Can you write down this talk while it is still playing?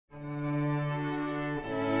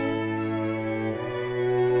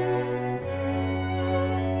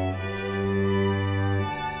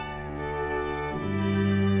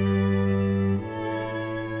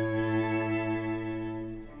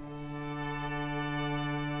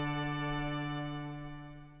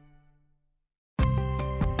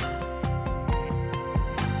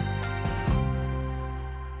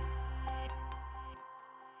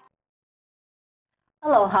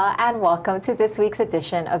Aloha and welcome to this week's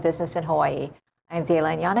edition of Business in Hawaii. I'm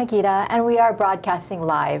Dailyn Yanagida and we are broadcasting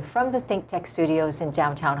live from the ThinkTech studios in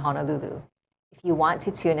downtown Honolulu. If you want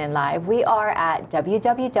to tune in live, we are at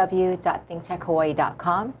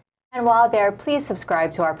www.thinktechhawaii.com, and while there, please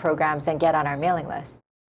subscribe to our programs and get on our mailing list.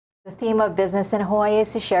 The theme of Business in Hawaii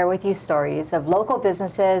is to share with you stories of local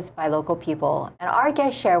businesses by local people, and our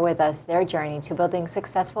guests share with us their journey to building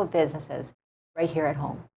successful businesses right here at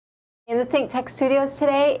home. In the ThinkTech studios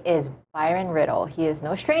today is Byron Riddle. He is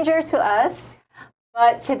no stranger to us,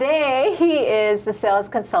 but today he is the sales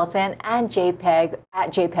consultant and JPEG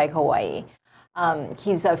at JPEG Hawaii.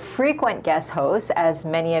 He's a frequent guest host, as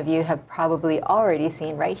many of you have probably already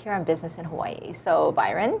seen right here on Business in Hawaii. So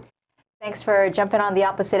Byron, thanks for jumping on the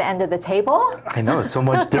opposite end of the table. I know, it's so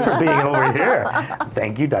much different being over here.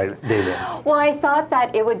 Thank you, David. Well, I thought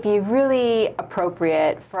that it would be really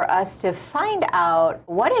appropriate for us to find out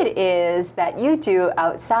what it is that you do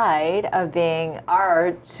outside of being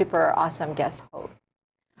our super awesome guest host.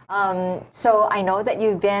 So I know that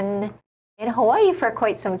you've been in Hawaii for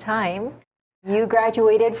quite some time. You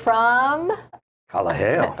graduated from?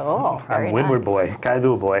 Kalaheo. Oh, very I'm Windward nice. Boy,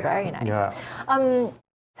 Kailua boy. Very nice. Yeah.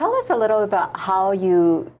 Tell us a little about how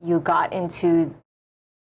you got into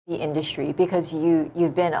the industry, because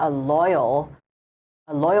you've been a loyal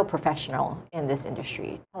professional in this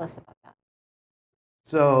industry. Tell us about that.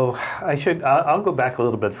 So I'll go back a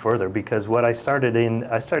little bit further, because what I started in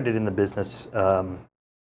the business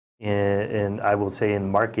in I will say in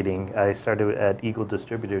marketing. I started at Eagle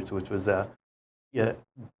Distributors, which was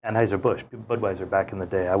Anheuser-Busch, Budweiser back in the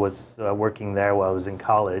day. I was working there while I was in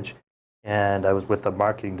college, and I was with the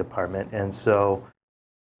marketing department. And so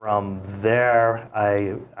from there,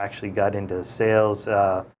 I actually got into sales.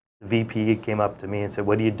 The VP came up to me and said,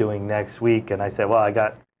 "What are you doing next week?" And I said, "Well, I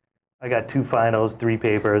got 2 finals, 3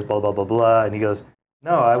 papers, blah, blah, blah, blah." And he goes,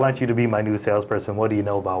 "No, I want you to be my new salesperson. What do you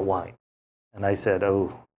know about wine?" And I said,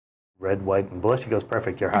 "Oh, red, white, and Busch." He goes,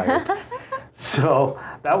 "Perfect, you're hired." So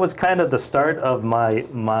that was kind of the start of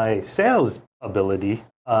my sales ability.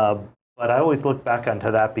 But I always look back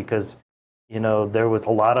onto that because, you know, there was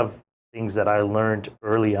a lot of things that I learned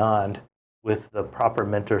early on with the proper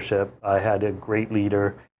mentorship. I had a great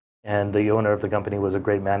leader, and the owner of the company was a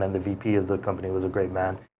great man, and the VP of the company was a great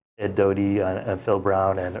man, Ed Doty and Phil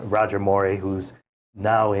Brown and Roger Morey, who's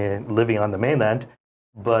now living on the mainland.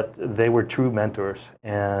 But they were true mentors,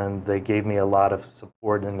 and they gave me a lot of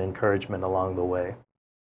support and encouragement along the way.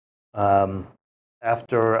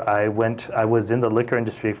 After I was in the liquor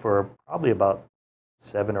industry for probably about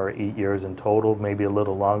 7 or 8 years in total, maybe a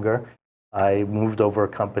little longer. I moved over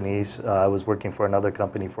companies. I was working for another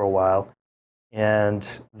company for a while. And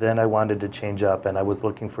then I wanted to change up, and I was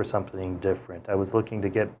looking for something different. I was looking to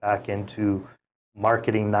get back into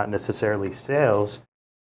marketing, not necessarily sales.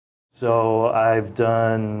 So I've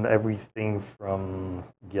done everything from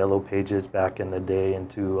Yellow Pages back in the day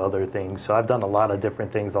into other things. So I've done a lot of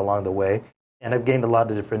different things along the way, and I've gained a lot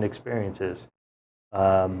of different experiences.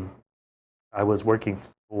 I was working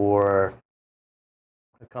for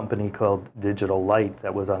a company called Digital Light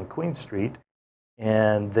that was on Queen Street,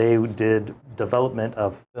 and they did development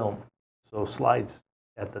of film, so slides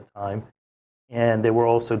at the time, and they were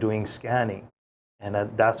also doing scanning. And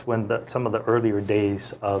that's when some of the earlier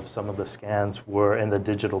days of some of the scans were in the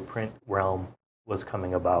digital print realm was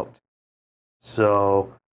coming about.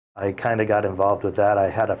 So I kind of got involved with that.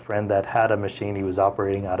 I had a friend that had a machine he was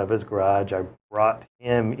operating out of his garage. I brought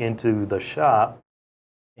him into the shop,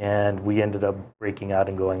 and we ended up breaking out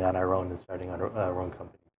and going on our own and starting our own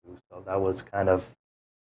company too. So that was kind of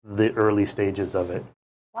the early stages of it.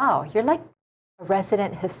 Wow, you're like a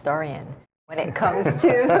resident historian when it comes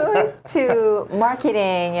to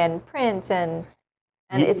marketing and print and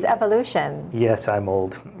its evolution. Yes, I'm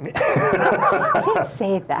old. I can't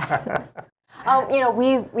say that. You know,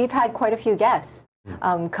 we've had quite a few guests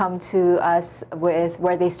come to us with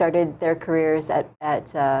where they started their careers at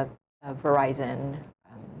Verizon,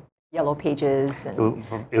 Yellow Pages. And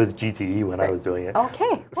it was GTE when I was doing it.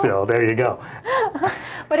 Okay. Well. So there you go.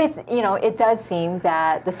 But it's, you know, it does seem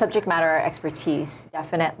that the subject matter expertise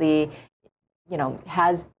definitely, you know,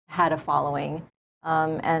 has had a following,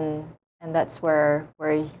 and that's where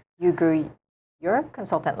you grew your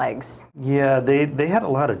consultant legs. Yeah, they had a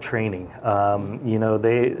lot of training. You know,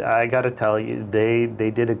 I got to tell you, they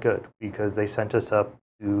did it good, because they sent us up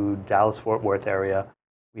to Dallas-Fort Worth area.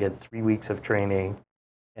 We had 3 weeks of training,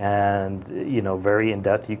 and, you know, very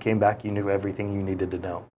in-depth. You came back, you knew everything you needed to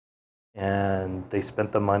know. And they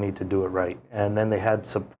spent the money to do it right. And then they had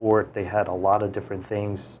support. They had a lot of different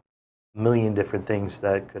things, a million different things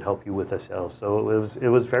that could help you with the sales. So it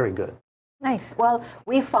was very good. Nice. Well,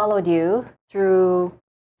 we followed you through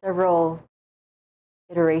several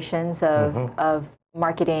iterations of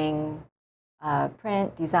marketing,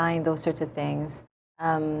 print, design, those sorts of things.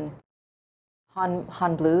 Han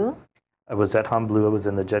Blue. I was at Han Blue. I was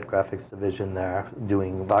in the Jet Graphics division there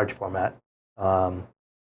doing large format. And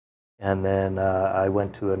then I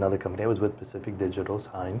went to another company. I was with Pacific Digital's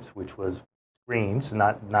Heinz, which was screens,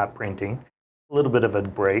 not printing. A little bit of a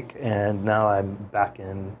break, and now I'm back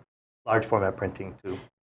in large format printing too.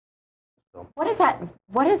 So. What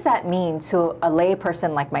does that mean to a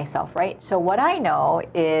layperson like myself, right? So what I know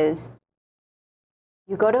is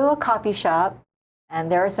you go to a copy shop, and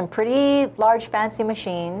there are some pretty large, fancy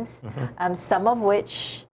machines, some of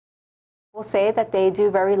which will say that they do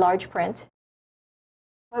very large print.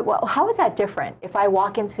 But well, how is that different? If I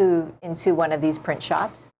walk into one of these print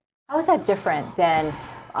shops, how is that different than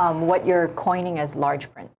what you're coining as large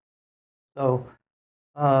print? So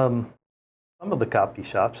some of the copy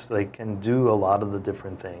shops, they can do a lot of the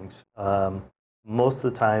different things. Most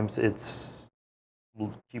of the times it's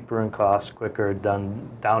cheaper in cost, quicker, done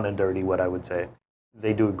down and dirty, what I would say.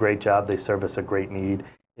 They do a great job. They service a great need.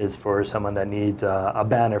 Is for someone that needs a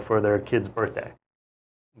banner for their kid's birthday.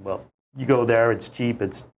 Well, you go there, it's cheap,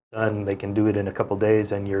 it's done. They can do it in a couple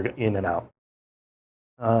days, and you're in and out.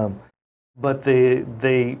 But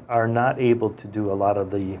they are not able to do a lot of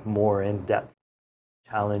the more in-depth,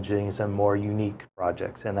 challenging and more unique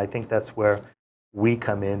projects. And I think that's where we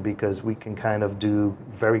come in, because we can kind of do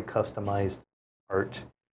very customized art.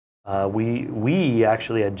 We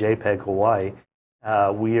actually at JPEG Hawaii,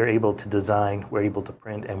 we are able to design, we're able to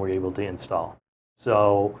print, and we're able to install.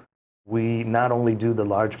 So we not only do the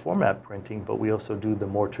large format printing, but we also do the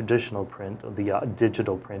more traditional print, the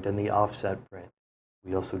digital print, and the offset print.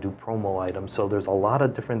 We also do promo items. So there's a lot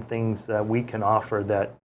of different things that we can offer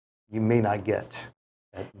that you may not get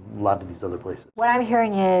at a lot of these other places. What I'm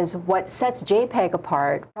hearing is what sets JPEG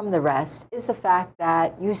apart from the rest is the fact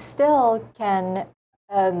that you still can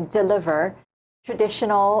deliver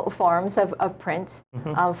traditional forms of print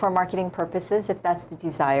for marketing purposes, if that's the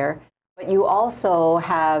desire. But you also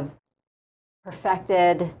have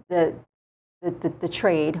perfected the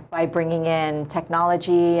trade by bringing in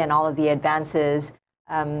technology and all of the advances.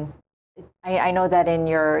 I know that in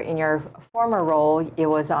your former role, it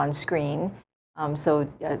was on screen. So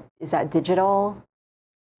is that digital?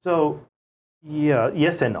 So yeah,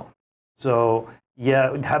 yes and no. So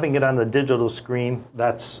yeah, having it on the digital screen,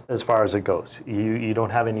 that's as far as it goes. You don't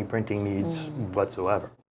have any printing needs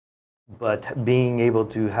whatsoever. But being able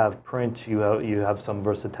to have print, you have some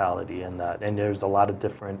versatility in that. And there's a lot of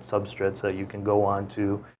different substrates that you can go on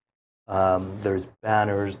to. There's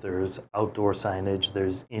banners, there's outdoor signage,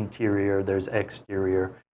 there's interior, there's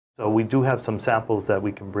exterior. So we do have some samples that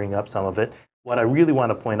we can bring up, some of it. What I really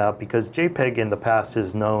want to point out, because JPEG in the past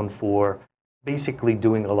is known for basically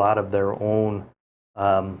doing a lot of their own,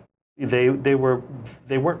 they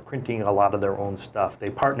weren't printing a lot of their own stuff.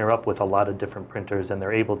 They partner up with a lot of different printers, and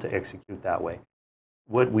they're able to execute that way.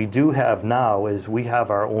 What we do have now is we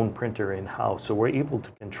have our own printer in-house, so we're able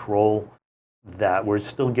to control that. We're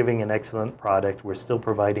still giving an excellent product. We're still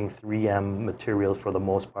providing 3M materials for the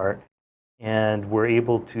most part, and we're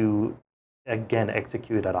able to, again,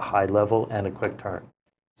 execute at a high level and a quick turn.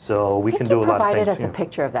 So we can do a lot of things. You provided us a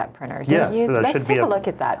picture of that printer. Yes, so that let's should be take a look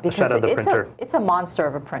at that, because it's a monster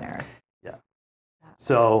of a printer. Yeah.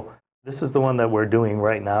 So this is the one that we're doing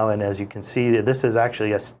right now, and as you can see, this is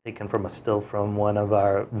actually taken from a still from one of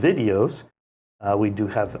our videos. We do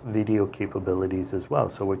have video capabilities as well,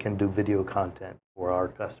 so we can do video content for our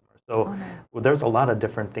customers. So well, there's a lot of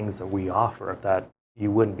different things that we offer that you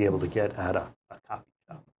wouldn't be able to get at a copy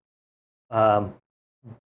shop.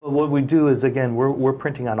 But what we do is, again, we're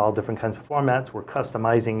printing on all different kinds of formats. We're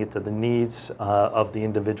customizing it to the needs of the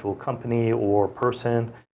individual company or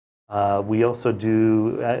person. We also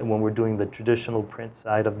do, when we're doing the traditional print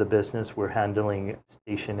side of the business, we're handling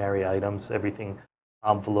stationary items, everything,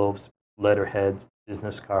 envelopes, letterheads,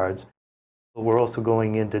 business cards. But we're also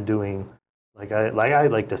going into doing, like I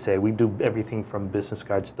like to say, we do everything from business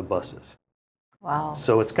cards to buses. Wow.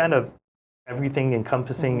 So it's kind of everything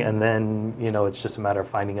encompassing, and then, you know, it's just a matter of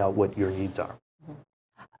finding out what your needs are.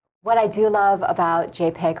 What I do love about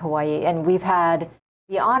JPEG Hawaii, and we've had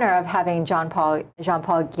the honor of having Jean-Paul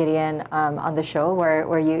Gideon on the show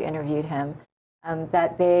where you interviewed him,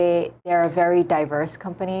 that they're a very diverse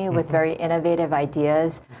company with very innovative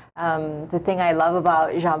ideas. The thing I love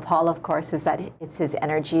about Jean-Paul, of course, is that it's his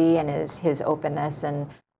energy and his openness and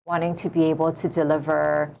wanting to be able to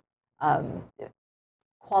deliver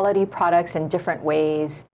quality products in different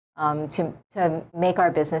ways to make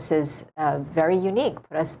our businesses very unique,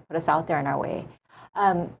 put us out there in our way.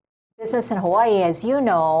 Business in Hawaii, as you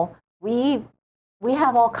know, we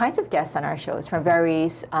have all kinds of guests on our shows, from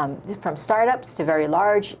from startups to very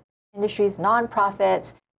large industries,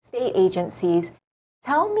 nonprofits, state agencies.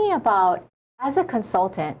 Tell me about, as a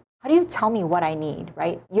consultant, how do you tell me what I need,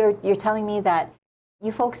 right? You're telling me that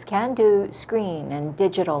you folks can do screen and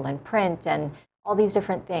digital and print and all these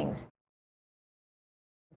different things.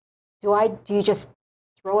 Do you just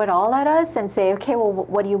throw it all at us and say, okay, well,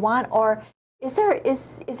 what do you want? Or is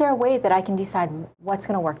there a way that I can decide what's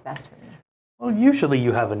going to work best for me? Well, usually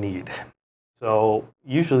you have a need. So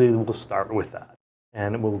usually we'll start with that,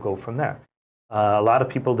 and we'll go from there. A lot of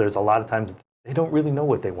people, there's a lot of times they don't really know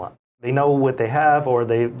what they want. They know what they have, or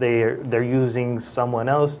they're using someone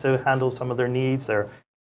else to handle some of their needs. They're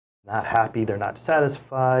not happy, they're not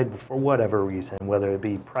satisfied for whatever reason, whether it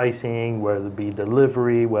be pricing, whether it be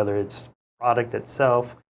delivery, whether it's product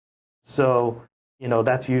itself. So,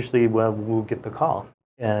 that's usually when we'll get the call.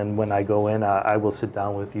 And when I go in, I will sit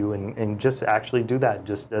down with you and just actually do that,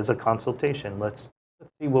 just as a consultation. Let's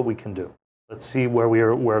see what we can do. Let's see where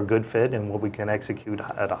we're a good fit and what we can execute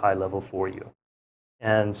at a high level for you.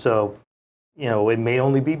 And so, it may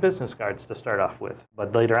only be business cards to start off with,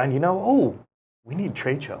 but later on, oh, we need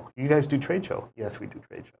trade show. You guys do trade show? Yes, we do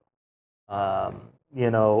trade show.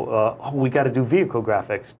 Oh, we got to do vehicle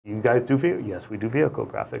graphics. Do you guys do vehicle? Yes, we do vehicle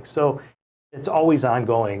graphics. So it's always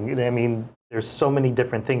ongoing. I mean, there's so many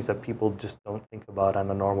different things that people just don't think about on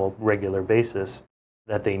a normal, regular basis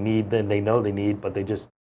that they need, and they know they need, but they just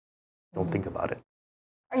don't think about it.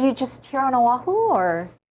 Are you just here on Oahu, or?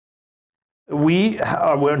 We're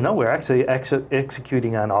actually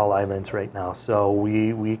executing on all islands right now, so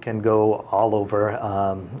we can go all over,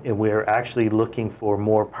 and we're actually looking for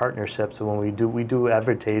more partnerships. So when we do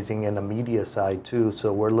advertising and the media side too,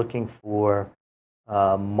 so we're looking for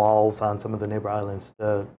malls on some of the neighbor islands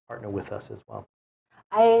to partner with us as well.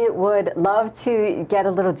 I would love to get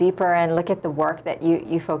a little deeper and look at the work that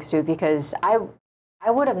you folks do, because I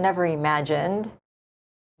would have never imagined,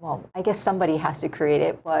 well, I guess somebody has to create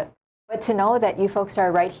it, but to know that you folks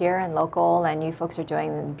are right here and local, and you folks are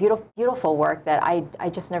doing beautiful work that I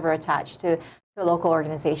just never attached to a local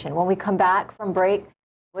organization. When we come back from break,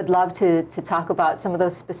 would love to talk about some of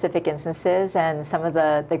those specific instances and some of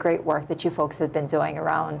the great work that you folks have been doing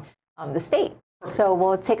around the state. So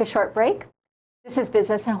we'll take a short break. This is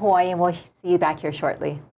Business in Hawaii, and we'll see you back here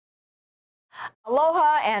shortly.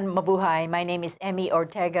 Aloha and mabuhay. My name is Emmy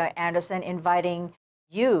Ortega Anderson, inviting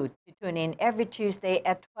you to tune in every Tuesday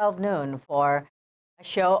at 12 noon for a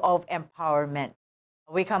show of empowerment.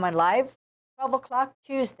 We come on live 12 o'clock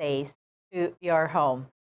Tuesdays to your home.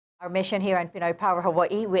 Our mission here on Pinoy Power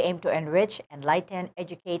Hawaii, we aim to enrich, enlighten,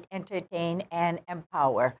 educate, entertain, and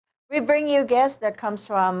empower. We bring you guests that comes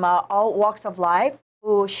from all walks of life,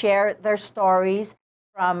 who share their stories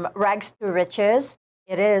from rags to riches.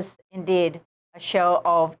 It is indeed a show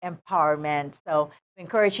of empowerment. So we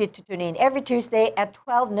encourage you to tune in every Tuesday at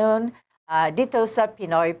 12 noon dito sa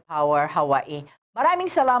Pinoy Power Hawaii. Maraming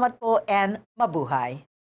salamat po and mabuhay.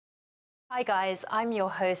 Hi guys, I'm your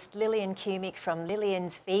host Lillian Kumick from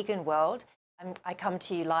Lillian's Vegan World. I come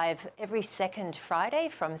to you live every second Friday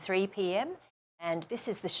from 3 p.m. and this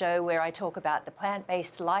is the show where I talk about the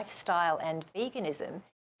plant-based lifestyle and veganism.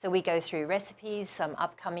 So we go through recipes, some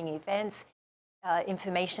upcoming events,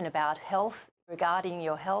 information about health, regarding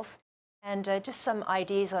your health, and just some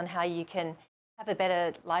ideas on how you can have a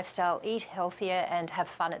better lifestyle, eat healthier, and have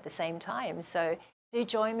fun at the same time. So do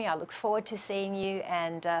join me. I look forward to seeing you,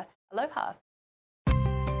 and aloha.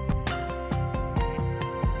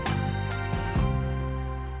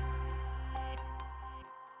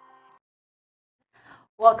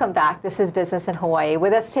 Welcome back. This is Business in Hawaii.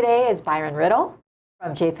 With us today is Byron Riddle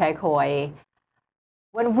from JPEG Hawaii.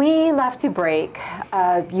 When we left to break,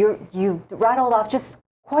 you rattled off just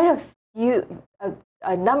quite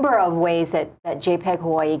a number of ways that JPEG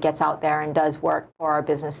Hawaii gets out there and does work for our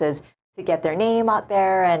businesses to get their name out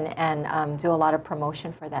there and do a lot of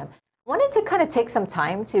promotion for them. I wanted to kind of take some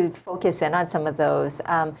time to focus in on some of those.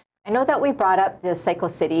 I know that we brought up the Psycho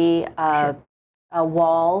City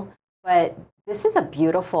wall, but this is a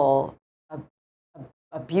beautiful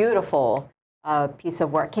piece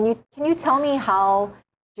of work. Can you tell me how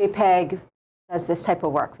JPEG does this type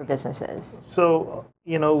of work for businesses? So,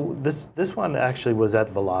 this one actually was at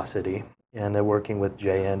Velocity, and they're working with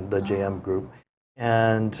the JM group.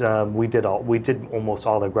 And we did almost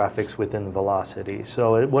all the graphics within Velocity.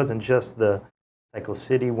 So it wasn't just the Psycho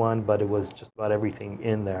City one, but it was just about everything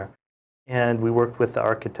in there. And we worked with the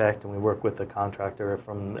architect and we worked with the contractor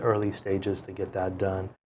from the early stages to get that done.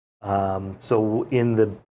 So in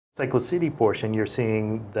the Psycho City portion, you're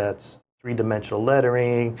seeing that's three-dimensional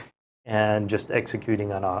lettering and just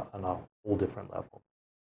executing on a whole different level.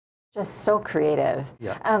 Just so creative.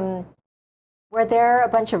 Yeah. Were there a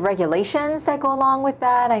bunch of regulations that go along with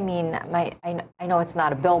that? I mean, I know it's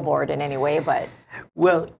not a billboard in any way, but...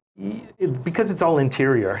 Well, because it's all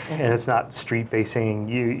interior and it's not street-facing,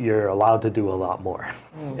 you're allowed to do a lot more.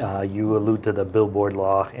 You allude to the billboard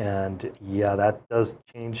law, and yeah, that does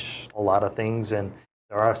change a lot of things, and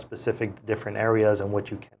there are specific different areas in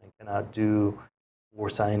what you can and cannot do for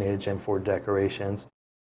signage and for decorations.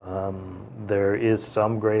 There is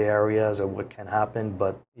some gray areas of what can happen,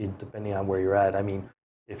 but depending on where you're at. I mean,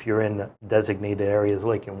 if you're in designated areas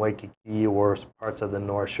like in Waikiki or parts of the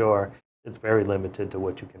North Shore, it's very limited to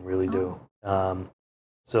what you can really do.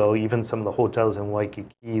 So even some of the hotels in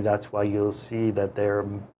Waikiki, that's why you'll see that they're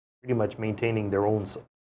pretty much maintaining their own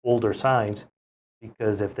older signs,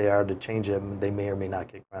 because if they are to change them, they may or may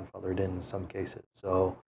not get grandfathered in some cases.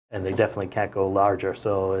 So, and they definitely can't go larger.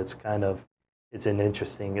 So it's kind of, it's an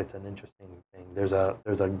interesting thing. There's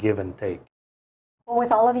a give and take. Well,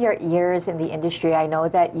 with all of your years in the industry, I know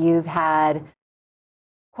that you've had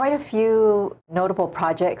quite a few notable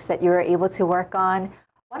projects that you were able to work on.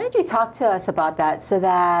 Why don't you talk to us about that so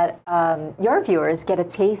that your viewers get a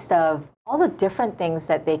taste of all the different things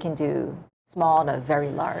that they can do, small to very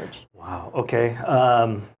large? Wow. Okay.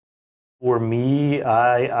 For me,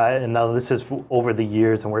 and now this is over the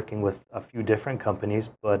years and working with a few different companies,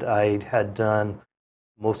 but I had done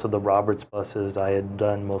most of the Roberts buses. I had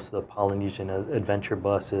done most of the Polynesian Adventure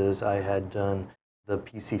buses. I had done the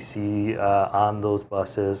PCC on those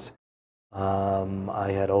buses.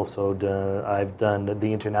 I had also I've done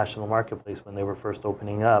the International Marketplace when they were first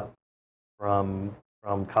opening up, from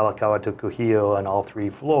Kalakaua to Kuhio on all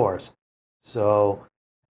 3 floors. So,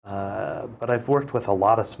 but I've worked with a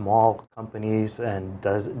lot of small companies and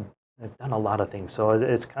I've done a lot of things. So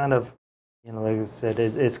it's kind of, you know, like I said,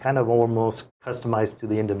 it's kind of almost customized to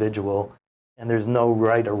the individual, and there's no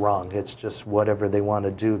right or wrong. It's just whatever they want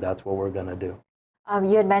to do, that's what we're going to do.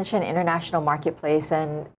 You had mentioned International Marketplace,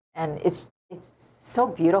 and it's so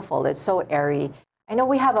beautiful. It's so airy. I know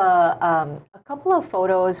we have a couple of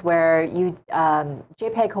photos where you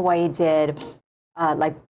JPEG Hawaii did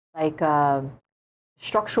like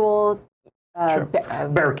structural Sure.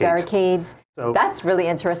 barricades. So that's really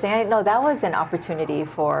interesting. I didn't know that was an opportunity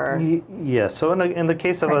for... Yeah, so in the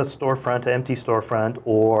case of a storefront, an empty storefront,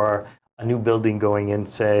 or a new building going in,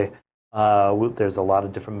 say, there's a lot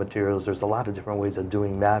of different materials, there's a lot of different ways of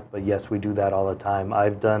doing that, but yes, we do that all the time.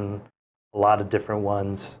 I've done a lot of different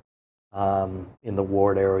ones in the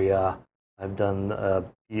ward area. I've done a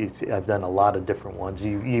lot of different ones. I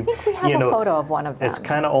think we have a photo of one of them. It's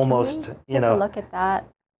kind of almost, take a look at that.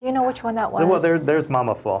 Do you know which one that was? Well, there's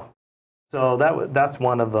Mama Fall. So that's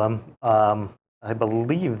one of them. I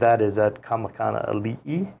believe that is at Kamakana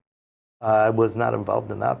Ali'i. I was not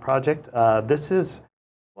involved in that project. This is,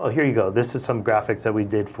 well, here you go. This is some graphics that we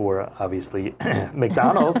did for, obviously,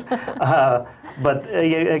 McDonald's. But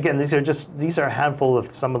again, these are a handful of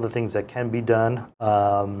some of the things that can be done.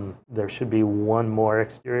 There should be one more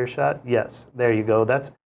exterior shot. Yes, there you go.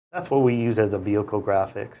 That's what we use as a vehicle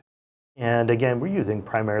graphics. And again, we're using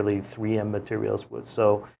primarily 3M materials.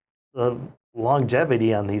 So the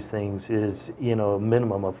longevity on these things is, you know, a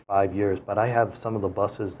minimum of 5 years. But I have some of the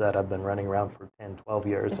buses that have been running around for 10, 12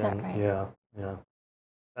 years. Is that right? Yeah.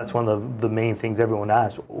 That's one of the main things everyone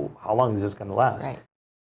asks, how long is this going to last? Right.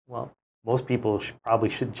 Well, most people probably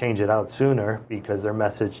should change it out sooner because their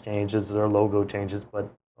message changes, their logo changes,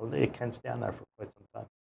 but it can stand there for quite some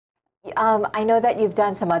time. I know that you've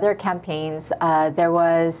done some other campaigns. There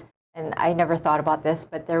was, and I never thought about this,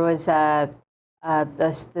 but there was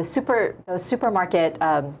those supermarket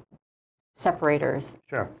separators.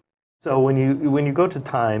 Sure. So when you go to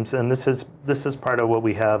Times, and this is part of what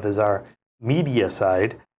we have is our media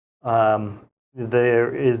side.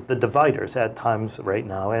 There is the dividers at Times right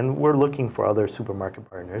now, and we're looking for other supermarket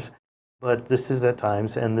partners. But this is at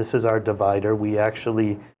Times, and this is our divider. We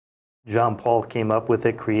actually, John Paul came up with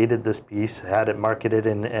it, created this piece, had it marketed,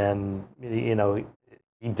 and you know,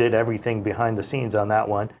 he did everything behind the scenes on that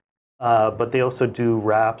one. But they also do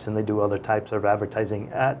wraps, and they do other types of advertising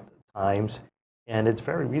at Times, and it's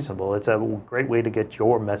very reasonable. It's a great way to get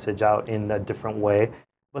your message out in a different way.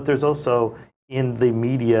 But there's also, in the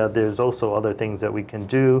media, there's also other things that we can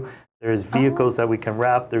do. There's vehicles that we can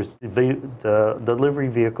wrap. There's the delivery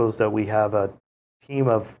vehicles that we have a team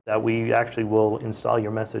of that we actually will install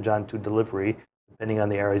your message onto delivery, depending on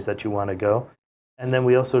the areas that you want to go. And then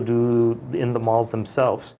we also do in the malls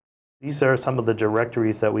themselves. these are some of the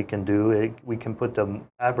directories that we can do. We can put the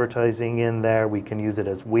advertising in there. We can use it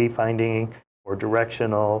as wayfinding or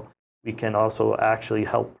directional. We can also actually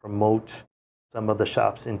help promote some of the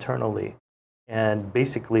shops internally. And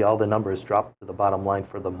basically all the numbers drop to the bottom line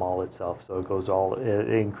for the mall itself. So it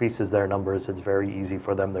increases their numbers. It's very easy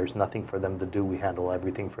for them. There's nothing for them to do. We handle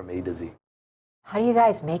everything from A to Z. How do you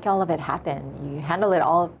guys make all of it happen? You handle it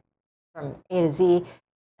all from A to Z.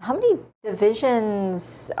 How many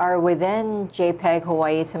divisions are within JPEG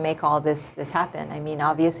Hawaii to make all this happen? I mean,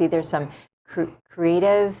 obviously there's some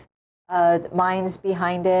creative minds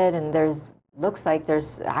behind it, and looks like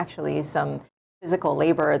there's actually some physical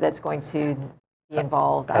labor that's going to be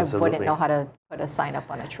involved. Absolutely. I wouldn't know how to put a sign up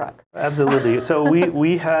on a truck. Absolutely. So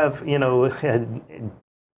we have, you know,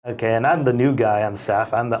 okay, and I'm the new guy on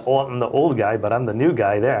staff. I'm the old guy, but I'm the new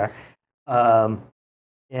guy there.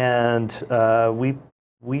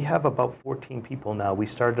 We have about 14 people now. We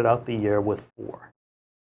started out the year with 4.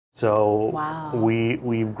 So wow.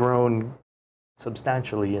 We've grown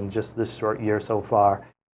substantially in just this short year so far.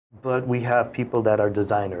 But we have people that are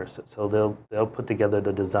designers, so they'll put together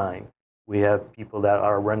the design. We have people that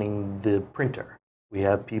are running the printer. We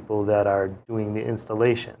have people that are doing the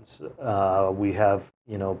installations. We have,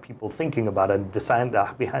 you know, people thinking about it, design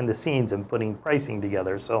behind the scenes and putting pricing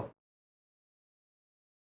together. So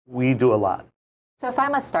we do a lot. So if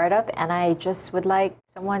I'm a startup and I just would like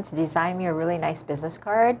someone to design me a really nice business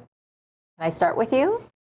card, can I start with you?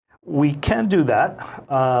 We can do that.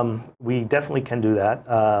 We definitely can do that.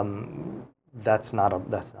 That's not a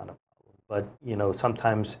problem. But you know,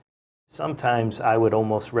 sometimes I would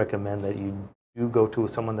almost recommend that you do go to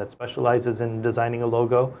someone that specializes in designing a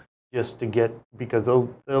logo, just to get, because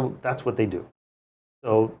that's what they do.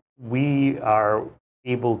 So we are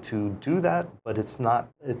able to do that, but it's not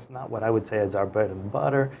what I would say is our bread and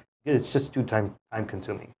butter. It's just too time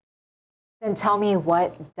consuming. Then tell me,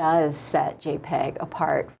 what does set JPEG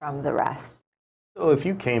apart from the rest? So if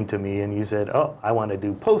you came to me and you said, oh, I want to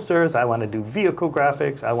do posters, I want to do vehicle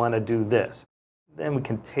graphics, I want to do this, then we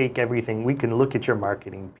can take everything. We can look at your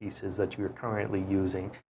marketing pieces that you're currently using.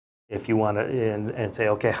 If you want to, and say,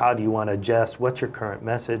 okay, how do you want to adjust? What's your current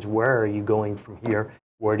message? Where are you going from here?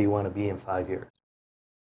 Where do you want to be in 5 years?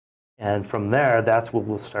 And from there, that's what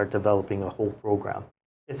we'll start developing a whole program.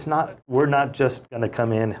 We're not just going to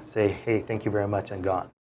come in and say, hey, thank you very much, and gone.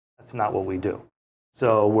 That's not what we do.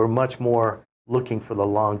 So we're much more looking for the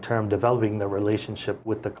long term, developing the relationship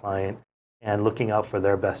with the client and looking out for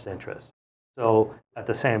their best interest. So at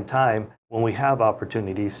the same time, when we have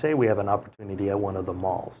opportunities, say we have an opportunity at one of the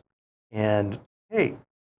malls, and hey,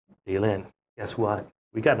 Dailyn, guess what?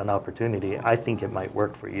 We got an opportunity. I think it might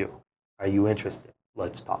work for you. Are you interested?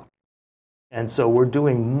 Let's talk. And so we're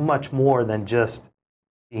doing much more than just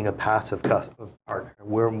being a passive partner.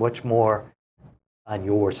 We're much more on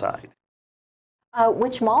your side.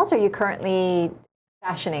 Which malls are you currently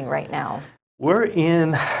fashioning right now? We're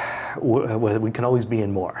in, we can always be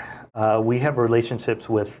in more. We have relationships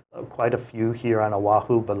with quite a few here on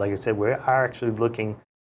Oahu, but like I said, we are actually looking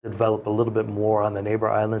to develop a little bit more on the neighbor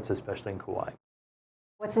islands, especially in Kauai.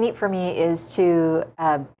 What's neat for me is to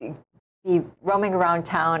be roaming around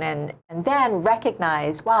town and then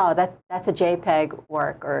recognize, wow, that's a JPEG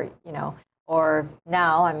work, or you know, or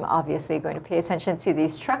now I'm obviously going to pay attention to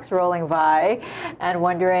these trucks rolling by and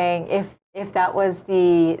wondering if that was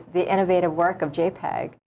the innovative work of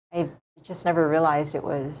JPEG. I just never realized it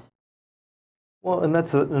was. Well, and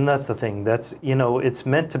that's the thing. That's, you know, it's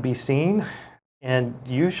meant to be seen, and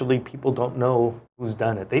usually people don't know who's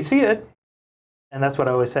done it. They see it, and that's what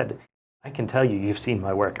I always said. I can tell you, you've seen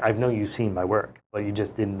my work. I know you've seen my work, but you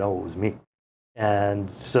just didn't know it was me. And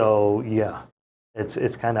so, yeah,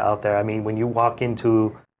 it's kind of out there. I mean, when you walk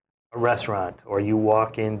into a restaurant or you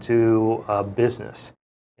walk into a business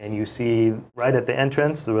and you see right at the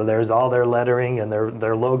entrance where there's all their lettering and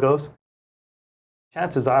their logos,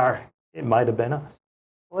 chances are it might have been us.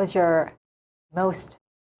 What was your most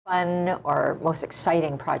fun or most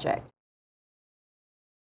exciting project?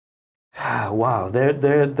 Wow,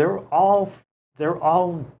 they're all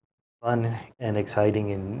fun and exciting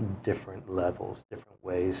in different levels, different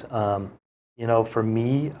ways. You know, for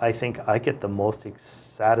me, I think I get the most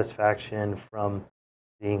satisfaction from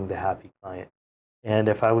seeing the happy client. And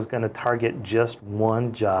if I was going to target just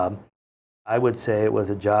one job, I would say it was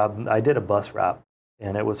a job. I did a bus wrap,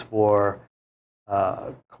 and it was for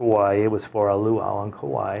Kauai. It was for a luau on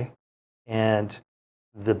Kauai, and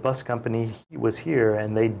the bus company was here,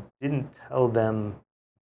 and they didn't tell them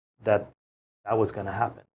that that was going to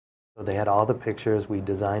happen. So they had all the pictures. We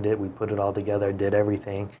designed it. We put it all together, did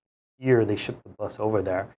everything. Here, they shipped the bus over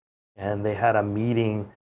there, and they had a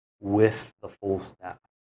meeting with the full staff.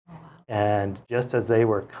 Oh, wow. And just as they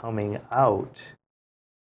were coming out,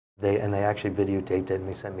 they actually videotaped it, and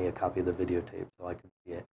they sent me a copy of the videotape so I could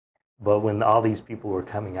see it. But when all these people were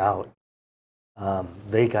coming out,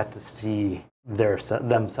 they got to see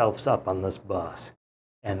themselves up on this bus,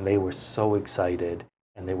 and they were so excited,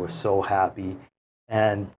 and they were so happy.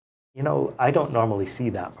 And you know, I don't normally see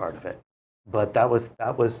that part of it, but that was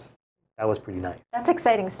pretty nice. That's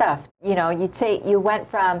exciting stuff. You know, you went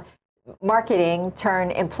from marketing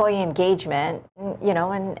turn employee engagement, you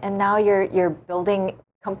know, and now you're building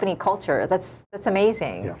company culture. That's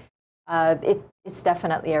amazing. Yeah. It's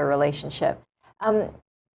definitely a relationship.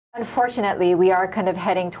 Unfortunately, we are kind of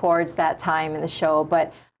heading towards that time in the show,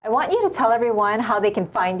 but I want you to tell everyone how they can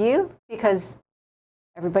find you, because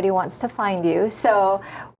everybody wants to find you. So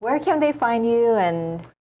where can they find you? And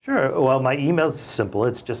Sure. Well, my email is simple.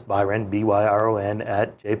 It's just Byron, B-Y-R-O-N,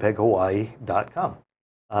 @jpeghawaii.com.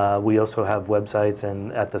 We also have websites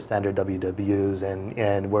and at the standard WWs,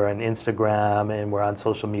 and we're on Instagram, and we're on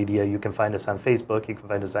social media. You can find us on Facebook. You can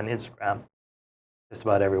find us on Instagram. Just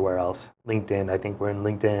about everywhere else. LinkedIn, I think we're in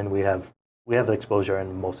LinkedIn. We have exposure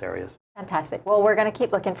in most areas. fantastic. Well, we're going to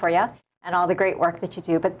keep looking for you and all the great work that you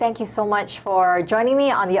do. But thank you so much for joining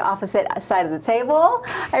me on the opposite side of the table.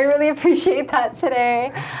 I really appreciate that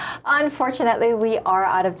today. Unfortunately, we are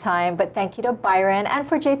out of time, but thank you to Byron and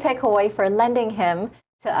for JPEG Hawaii for lending him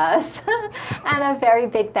to us. And a very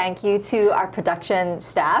big thank you to our production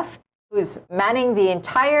staff, who's manning the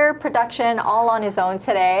entire production all on his own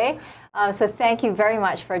today. So thank you very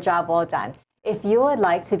much for a job well done. If you would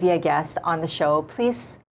like to be a guest on the show,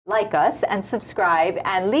 please like us and subscribe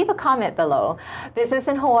and leave a comment below. Business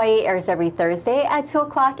in Hawaii airs every Thursday at 2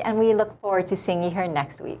 o'clock, and we look forward to seeing you here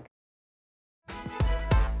next week.